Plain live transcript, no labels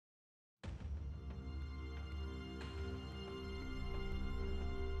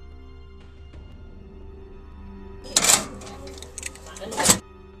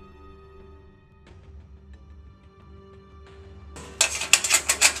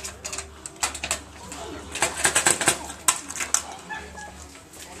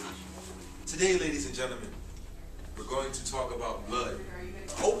Today, ladies and gentlemen, we're going to talk about blood.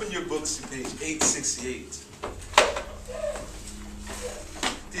 Open your books to page 868.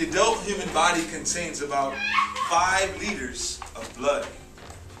 The adult human body contains about 5 liters of blood.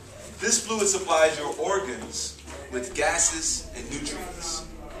 This fluid supplies your organs with gases and nutrients,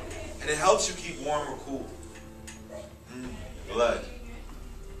 and it helps you keep warm or cool. Blood.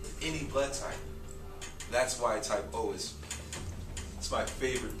 Any blood type. That's why type O is my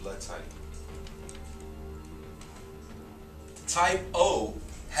favorite blood type. Type O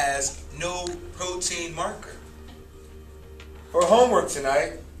has no protein marker. For homework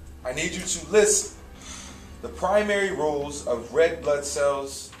tonight, I need you to list the primary roles of red blood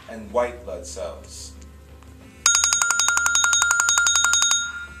cells and white blood cells.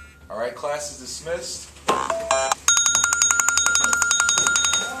 Alright, class is dismissed.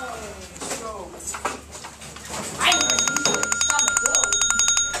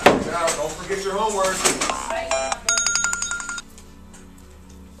 Now, don't forget your homework.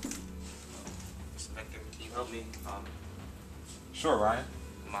 Mr. Victor, can you help me? Sure, Ryan.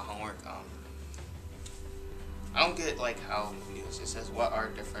 My homework. I don't get like how it says what are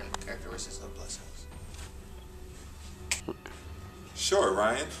different characteristics of blood cells. Sure,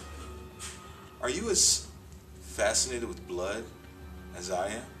 Ryan. Are you as fascinated with blood as I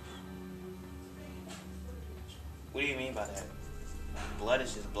am? What do you mean by that? Blood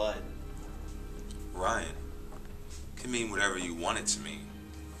is just blood. Ryan, can mean whatever you want it to mean.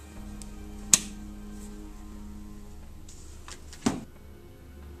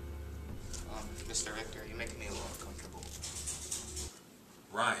 Mr. Victor, you're making me a little uncomfortable.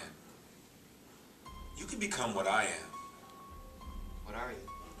 Ryan, you can become what I am. What are you?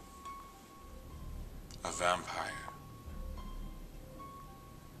 A vampire.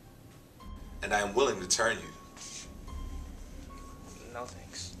 And I am willing to turn you. No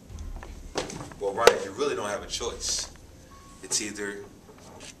thanks. Well, Ryan, you really don't have a choice. It's either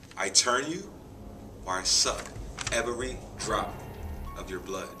I turn you or I suck every drop of your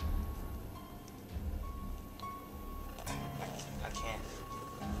blood. I can't.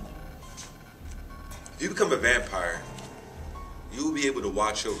 If you become a vampire, you will be able to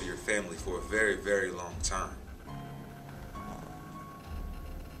watch over your family for a very, very long time.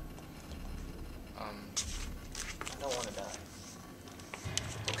 I don't want to die.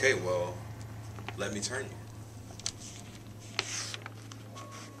 Okay, well, let me turn you.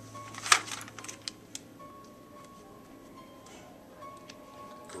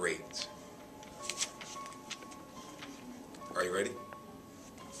 Great. Are you ready?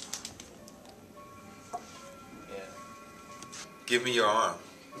 Yeah. Give me your arm.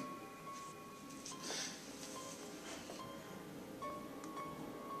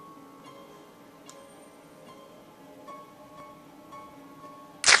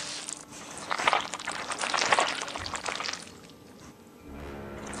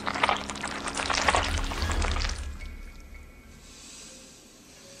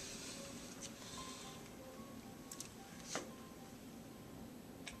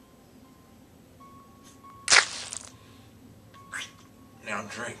 Now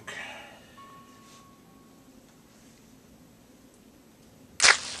drink.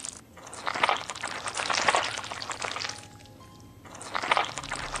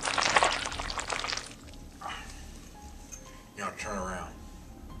 Now turn around.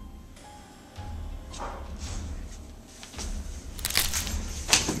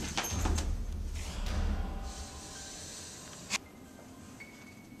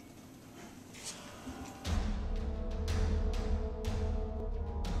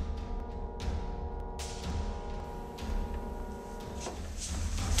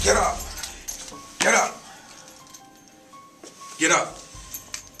 Get up! Get up! Get up!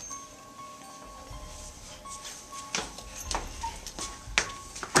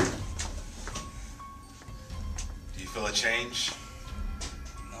 Do you feel a change?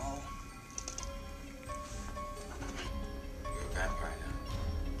 No. You're a vampire now.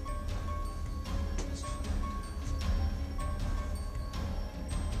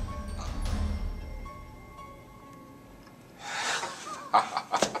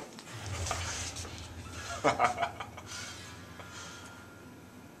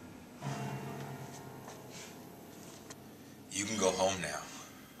 You can go home now.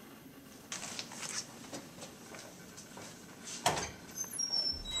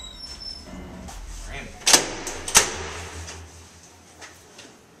 Randy.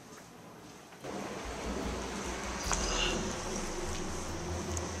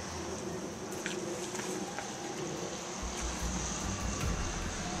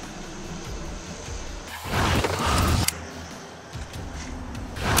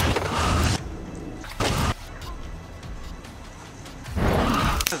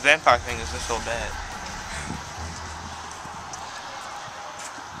 vampire thing isn't so bad.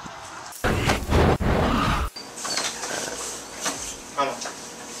 Mama.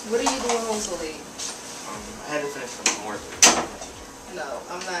 What are you doing home so late? I had to finish some work. No,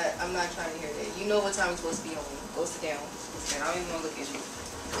 I'm not trying to hear that. You know what time you're supposed to be home. Go sit down. And I don't even want to look at you.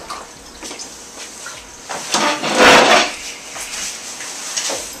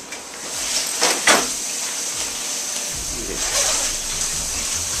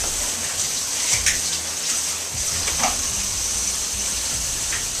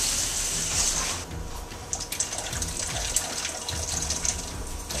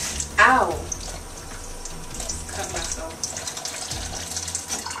 Ow! Cut myself.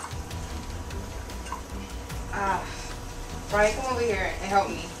 Ah. Brian, come over here and help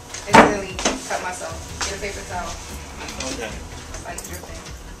me. Accidentally cut myself. Get a paper towel. Okay. Like dripping.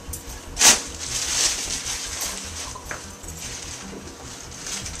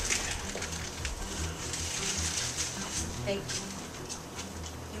 Thank you.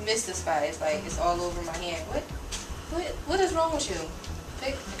 You missed the spot. It's like it's all over my hand. What is wrong with you?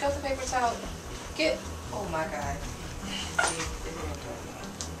 Pick up the paper towel. Get. Oh my God.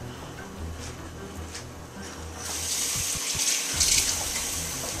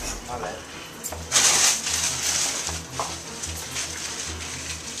 My bad.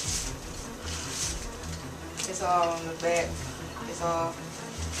 It's all on the back. It's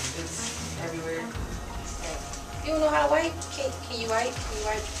everywhere. You don't know how to wipe? Can you wipe? Can you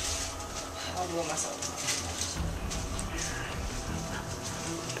wipe? I'll do it myself.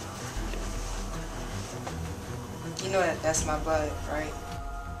 You know that's my blood, right?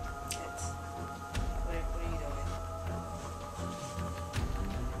 What are you doing?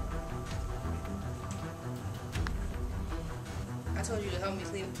 I told you to help me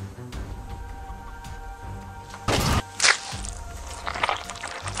clean.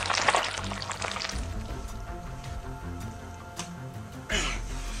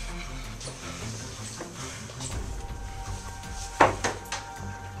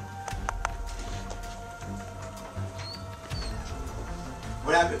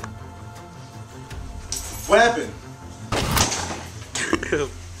 What happened? What happened?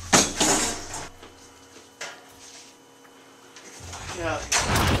 Yeah.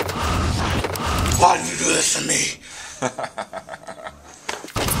 Why did you do this to me?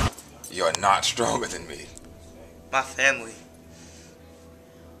 You're not stronger than me. My family.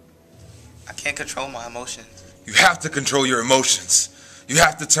 I can't control my emotions. You have to control your emotions. You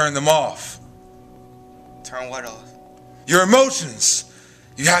have to turn them off. Turn what off? Your emotions.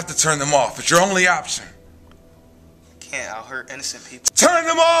 You have to turn them off. It's your only option. I can't. I'll hurt innocent people. Turn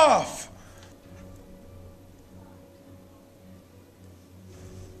them off!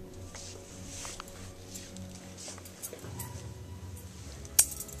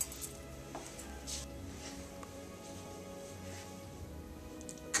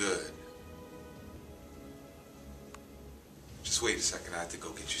 Good. Just wait a second. I have to go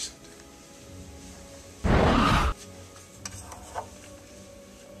get you something.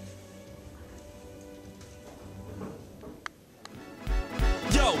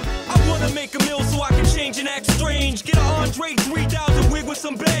 Make a meal so I can change and act strange. Get an Andre 3000 wig with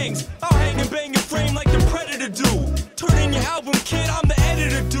some bangs. I'll hang and bang your frame like the Predator do. Turn in your album, kid, I'm the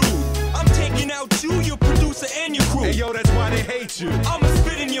editor, dude. I'm taking out you, your producer, and your crew. Hey, yo, that's why they hate you. I'ma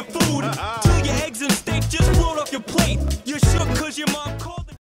spit in your food till your eggs and steak just float off your plate. You're shook cause your mom called.